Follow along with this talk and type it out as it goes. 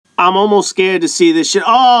I'm almost scared to see this shit.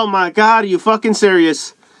 Oh my God, are you fucking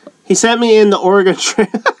serious? He sent me in the Oregon Trail.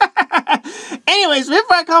 Anyways,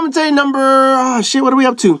 Verified Commentary number, oh shit, what are we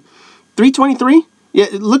up to? 323? Yeah,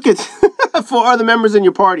 look at 4 other members in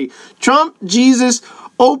your party. Trump, Jesus,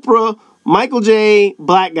 Oprah, Michael J,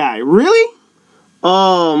 Black Guy. Really?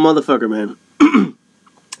 Oh, motherfucker, man.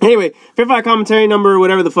 Anyway, Verified Commentary number,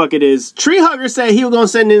 whatever the fuck it is. Treehugger said he was going to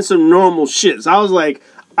send in some normal shit. So I was like,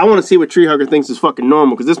 I want to see what Treehugger thinks is fucking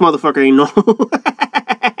normal, because this motherfucker ain't normal.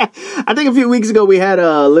 I think a few weeks ago we had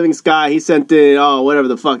a Living Sky. He sent in, oh, whatever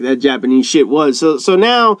the fuck that Japanese shit was. So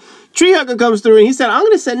now Treehugger comes through and he said, I'm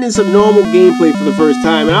going to send in some normal gameplay for the first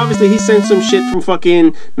time. And obviously he sent some shit from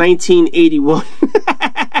fucking 1981.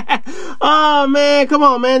 Oh, man, come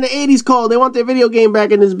on, man. The 80s called. They want their video game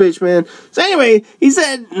back in this bitch, man. So anyway, he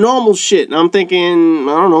said normal shit. And I'm thinking,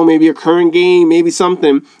 I don't know, maybe a current game, maybe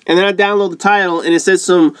something. And then I download the title and it says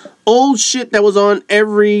some old shit that was on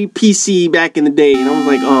every PC back in the day. And I was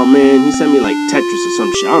like, oh, man, he sent me like Tetris or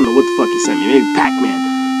some shit. I don't know what the fuck he sent me. Maybe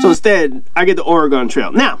Pac-Man. So instead, I get the Oregon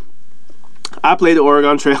Trail. Now, I played the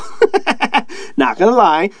Oregon Trail. Not gonna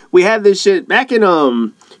lie. We had this shit back in,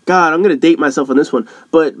 God, I'm going to date myself on this one,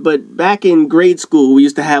 but back in grade school, we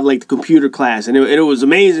used to have, like, the computer class, and it was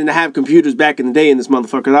amazing to have computers back in the day in this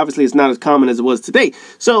motherfucker. Obviously, it's not as common as it was today.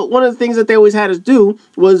 So, one of the things that they always had us do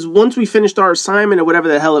was, once we finished our assignment or whatever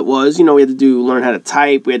the hell it was, you know, we had to learn how to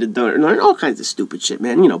type, we had to learn all kinds of stupid shit,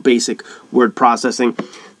 man, you know, basic word processing.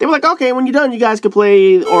 They were like, okay, when you're done, you guys can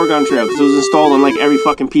play the Oregon Trail, because it was installed on, like, every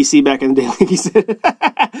fucking PC back in the day, like he said.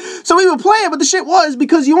 So we would play it, but the shit was,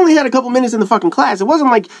 because you only had a couple minutes in the fucking class, it wasn't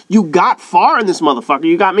like you got far in this motherfucker.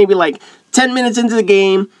 You got maybe, like, 10 minutes into the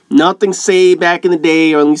game, nothing saved back in the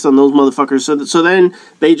day, or at least on those motherfuckers. So then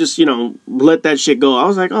they just, you know, let that shit go. I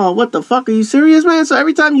was like, oh, what the fuck? Are you serious, man? So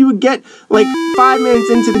every time you would get, like, 5 minutes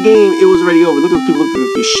into the game, it was already over. Look at those people looking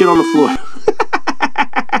at this shit on the floor.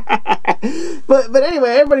 But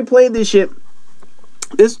anyway, everybody played this shit.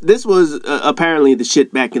 This was apparently the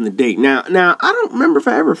shit back in the day. Now I don't remember if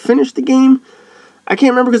I ever finished the game. I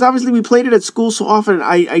can't remember because obviously we played it at school so often.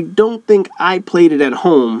 I don't think I played it at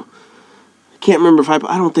home. I can't remember if I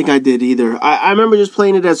don't think I did either. I remember just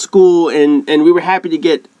playing it at school and we were happy to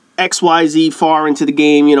get XYZ far into the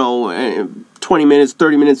game, you know, 20 minutes,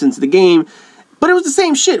 30 minutes into the game. But it was the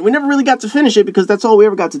same shit. We never really got to finish it because that's all we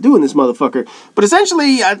ever got to do in this motherfucker. But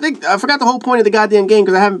essentially, I think, I forgot the whole point of the goddamn game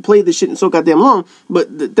because I haven't played this shit in so goddamn long.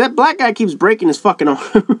 But that black guy keeps breaking his fucking arm.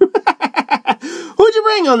 Who'd you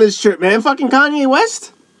bring on this trip, man? Fucking Kanye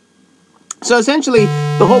West? So essentially,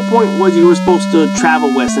 the whole point was you were supposed to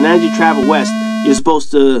travel west. And as you travel west, you're supposed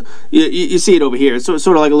to, you see it over here. It's sort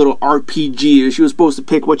of like a little RPG. She was supposed to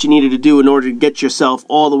pick what you needed to do in order to get yourself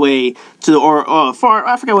all the way to the, far,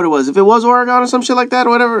 I forget what it was. If it was Oregon or some shit like that or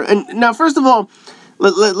whatever. And now, first of all,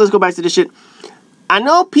 let's go back to this shit. I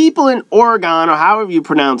know people in Oregon, or however you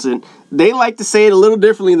pronounce it, they like to say it a little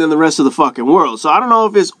differently than the rest of the fucking world. So I don't know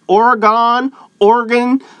if it's Oregon,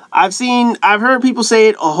 Oregon. I've heard people say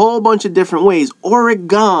it a whole bunch of different ways.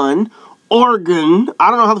 Oregon, I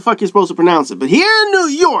don't know how the fuck you're supposed to pronounce it. But here in New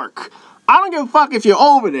York, I don't give a fuck if you're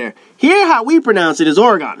over there. Here how we pronounce it is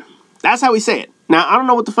Oregon. That's how we say it. Now, I don't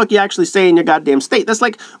know what the fuck you actually say in your goddamn state. That's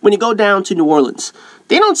like when you go down to New Orleans.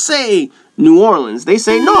 They don't say New Orleans. They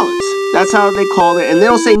say New Orleans. That's how they call it. And they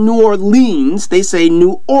don't say New Orleans. They say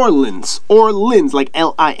New Orleans. Orleans, like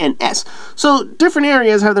L-I-N-S. So different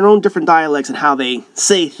areas have their own different dialects and how they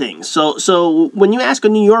say things. So when you ask a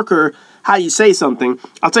New Yorker how you say something,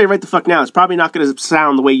 I'll tell you right the fuck now, it's probably not going to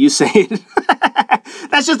sound the way you say it.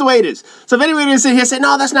 That's just the way it is. So if anybody sit here and say,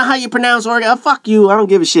 no, that's not how you pronounce Oregon, fuck you, I don't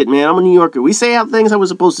give a shit, man. I'm a New Yorker. We say how things how we're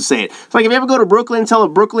supposed to say it. It's like if you ever go to Brooklyn and tell a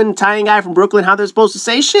Brooklyn Italian guy from Brooklyn how they're supposed to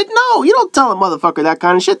say shit, no, you don't tell a motherfucker that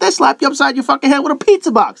kind of shit. They slap you upside your fucking head with a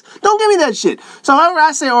pizza box. Don't give me that shit. So however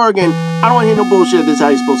I say Oregon, I don't want to hear no bullshit. This is how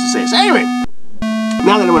you're supposed to say it. So anyway,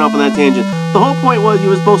 now that I went off on that tangent, the whole point was you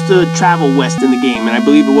were supposed to travel west in the game, and I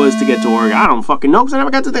believe it was to get to Oregon. I don't fucking know, because I never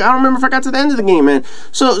got to I don't remember if I got to the end of the game, man.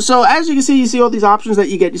 So as you can see, you see all these options that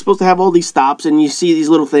you get. You're supposed to have all these stops, and you see these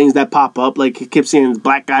little things that pop up, like it kept saying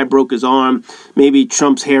black guy broke his arm, maybe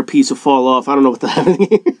Trump's hair piece will fall off. I don't know what the hell.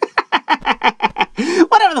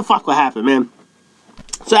 Whatever the fuck will happen, man.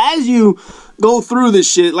 So as you go through this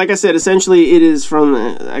shit, like I said, essentially it is from,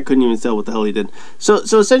 I couldn't even tell what the hell he did. So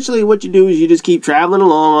essentially what you do is you just keep traveling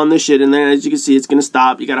along on this shit, and then as you can see, it's going to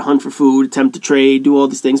stop. You got to hunt for food, attempt to trade, do all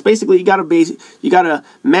these things. Basically, you got to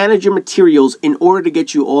manage your materials in order to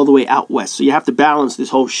get you all the way out west. So you have to balance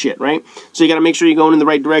this whole shit, right? So you got to make sure you're going in the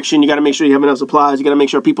right direction. You got to make sure you have enough supplies. You got to make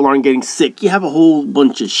sure people aren't getting sick. You have a whole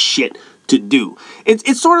bunch of shit to do.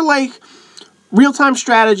 It's sort of like real-time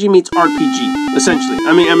strategy meets RPG, essentially.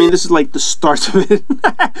 I mean, this is like the start of it.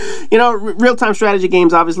 You know, real-time strategy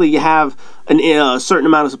games, obviously, you have a certain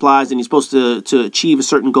amount of supplies, and you're supposed to achieve a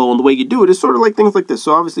certain goal, and the way you do it is sort of like things like this.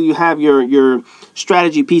 So, obviously, you have your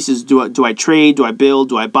strategy pieces. Do I trade? Do I build?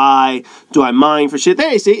 Do I buy? Do I mine for shit?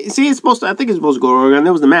 There, see, it's supposed to, I think it's supposed to go around.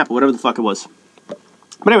 There was the map, or whatever the fuck it was.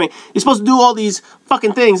 But anyway, you're supposed to do all these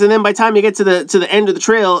fucking things, and then by the time you get to the end of the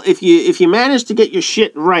trail, if you manage to get your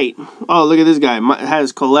shit right, oh, look at this guy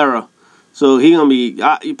has cholera, so he's gonna be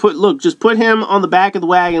just put him on the back of the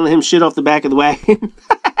wagon and let him shit off the back of the wagon.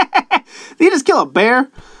 Did he just kill a bear?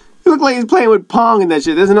 He looked like he's playing with Pong and that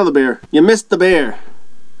shit. There's another bear. You missed the bear.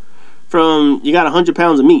 You got 100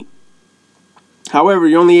 pounds of meat. However,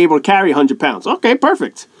 you're only able to carry 100 pounds. Okay,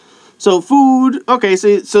 perfect. So food, okay,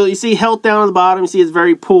 so you see health down on the bottom, you see it's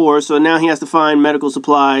very poor, so now he has to find medical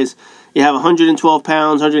supplies. You have 112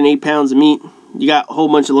 pounds, 108 pounds of meat. You got a whole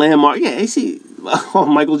bunch of landmarks. Yeah, you see, oh,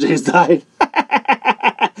 Michael J's died.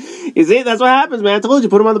 You see, that's what happens, man. I told you,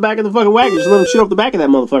 put him on the back of the fucking wagon. Just let him shit off the back of that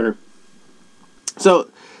motherfucker. So,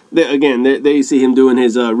 there you see him doing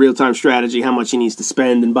his real-time strategy, how much he needs to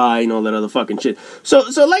spend and buy and all that other fucking shit. So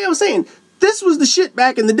like I was saying, this was the shit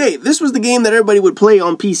back in the day. This was the game that everybody would play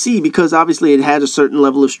on PC because obviously it had a certain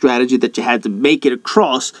level of strategy that you had to make it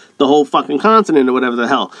across the whole fucking continent or whatever the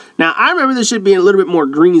hell. Now, I remember this shit being a little bit more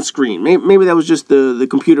green screen. Maybe that was just the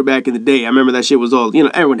computer back in the day. I remember that shit was all, you know,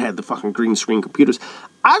 everyone had the fucking green screen computers.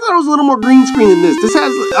 I thought it was a little more green screen than this. This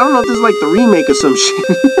has, I don't know if this is like the remake or some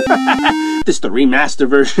shit. This is the remaster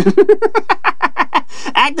version.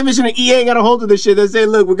 Activision and EA got a hold of this shit. They say,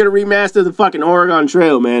 look, we're going to remaster the fucking Oregon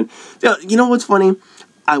Trail, man. You know what's funny?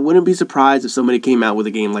 I wouldn't be surprised if somebody came out with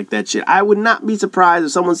a game like that shit. I would not be surprised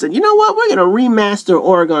if someone said, you know what? We're going to remaster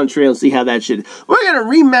Oregon Trail and see how that shit is. We're going to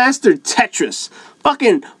remaster Tetris,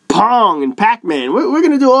 fucking Pong and Pac-Man. We're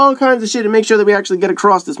going to do all kinds of shit to make sure that we actually get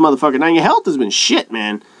across this motherfucker. Now, your health has been shit,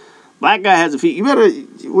 man. Black guy has a feet. You better,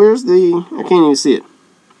 where's the, I can't even see it.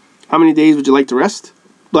 How many days would you like to rest?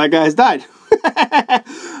 Black guy has died.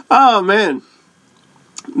 Oh, man.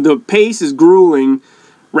 The pace is grueling.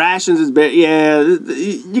 Rations is bad. Yeah,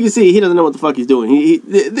 you can see he doesn't know what the fuck he's doing.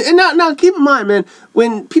 And now, keep in mind, man,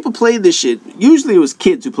 when people played this shit, usually it was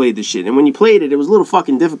kids who played this shit. And when you played it, it was a little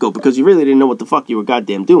fucking difficult because you really didn't know what the fuck you were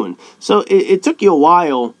goddamn doing. So it took you a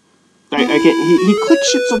while. I can't. He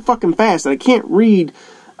clicks shit so fucking fast that I can't read.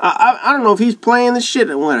 I don't know if he's playing this shit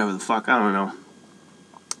or whatever the fuck. I don't know.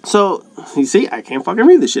 So, you see, I can't fucking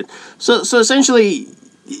read this shit. So essentially,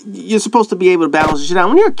 you're supposed to be able to balance this shit out.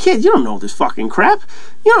 When you're a kid, you don't know this fucking crap.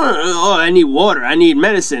 You don't know, oh, I need water, I need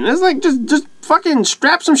medicine. It's like, just fucking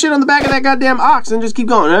strap some shit on the back of that goddamn ox and just keep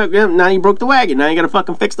going. Now you broke the wagon. Now you gotta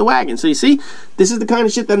fucking fix the wagon. So you see, this is the kind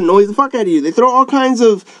of shit that annoys the fuck out of you. They throw all kinds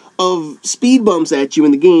of speed bumps at you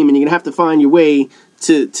in the game, and you're gonna have to find your way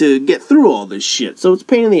to get through all this shit. So it's a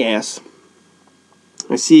pain in the ass.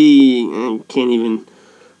 I see,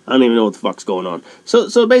 I don't even know what the fuck's going on.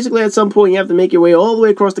 So basically, at some point, you have to make your way all the way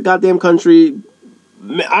across the goddamn country.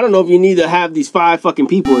 I don't know if you need to have these 5 fucking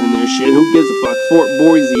people in there. Shit, who gives a fuck? Fort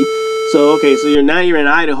Boise. So okay, so you're in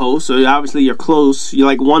Idaho. So obviously you're close. You're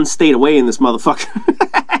like 1 state away in this motherfucker.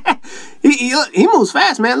 he moves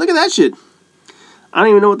fast, man. Look at that shit. I don't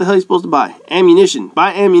even know what the hell he's supposed to buy. Ammunition.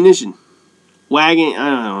 Buy ammunition. Wagon.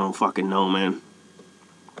 I don't fucking know, man.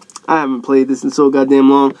 I haven't played this in so goddamn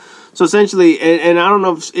long. So essentially, and I don't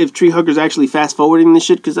know if Treehugger's actually fast forwarding this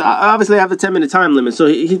shit, because obviously I have a 10-minute time limit, so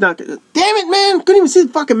he's not. Damn it, man! Couldn't even see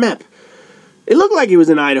the fucking map. It looked like he was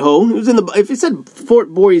in Idaho. He was in the. If it said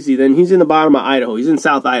Fort Boise, then he's in the bottom of Idaho. He's in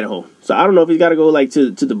South Idaho. So I don't know if he's got to go like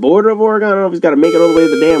to the border of Oregon. I don't know if he's got to make it all the way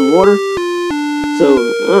to the damn water. So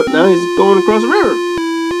now he's going across the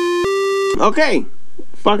river. Okay,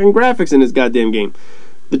 fucking graphics in this goddamn game.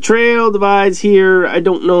 The trail divides here. I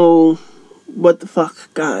don't know. What the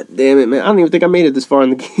fuck? God damn it, man. I don't even think I made it this far in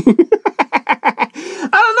the game. I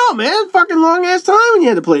don't know, man. Fucking long ass time when you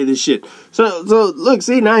had to play this shit. So look,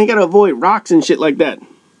 see, now you gotta avoid rocks and shit like that.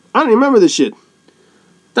 I don't even remember this shit.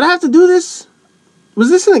 Did I have to do this? Was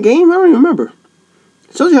this in the game? I don't even remember.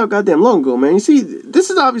 It shows you how goddamn long ago, man. You see, this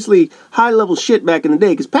is obviously high-level shit back in the day,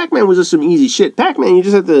 because Pac-Man was just some easy shit. Pac-Man, you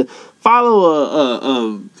just had to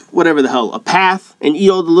follow whatever the hell, a path, and eat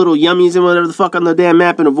all the little yummies and whatever the fuck on the damn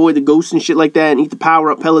map, and avoid the ghosts and shit like that, and eat the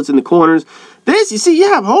power-up pellets in the corners. This, you see, you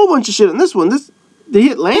have a whole bunch of shit on this one. Did he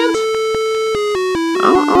hit land?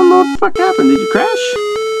 I don't know what the fuck happened. Did you crash?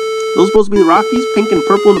 Those supposed to be the Rockies, pink and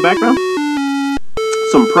purple in the background?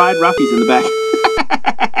 Some Pride Rockies in the back.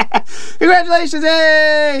 Congratulations,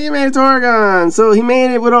 hey! He made it to Oregon. So he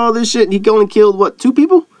made it with all this shit. He only killed, what, 2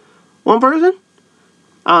 people? 1 person?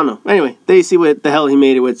 I don't know. Anyway, they see what the hell he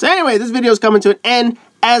made it with. So anyway, this video is coming to an end.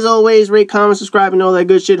 As always, rate, comment, subscribe, and all that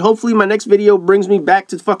good shit. Hopefully my next video brings me back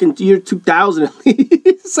to fucking year 2000 at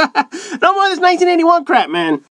least. No more of this 1981 crap, man.